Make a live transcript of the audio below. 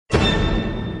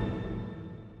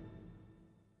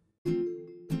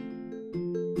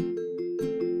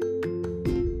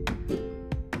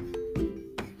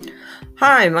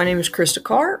Hi, my name is Krista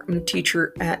Carr. I'm a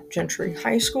teacher at Gentry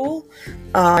High School.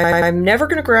 I'm never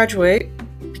going to graduate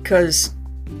because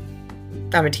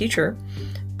I'm a teacher.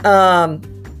 And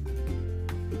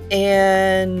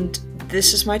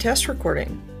this is my test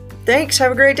recording. Thanks.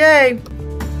 Have a great day.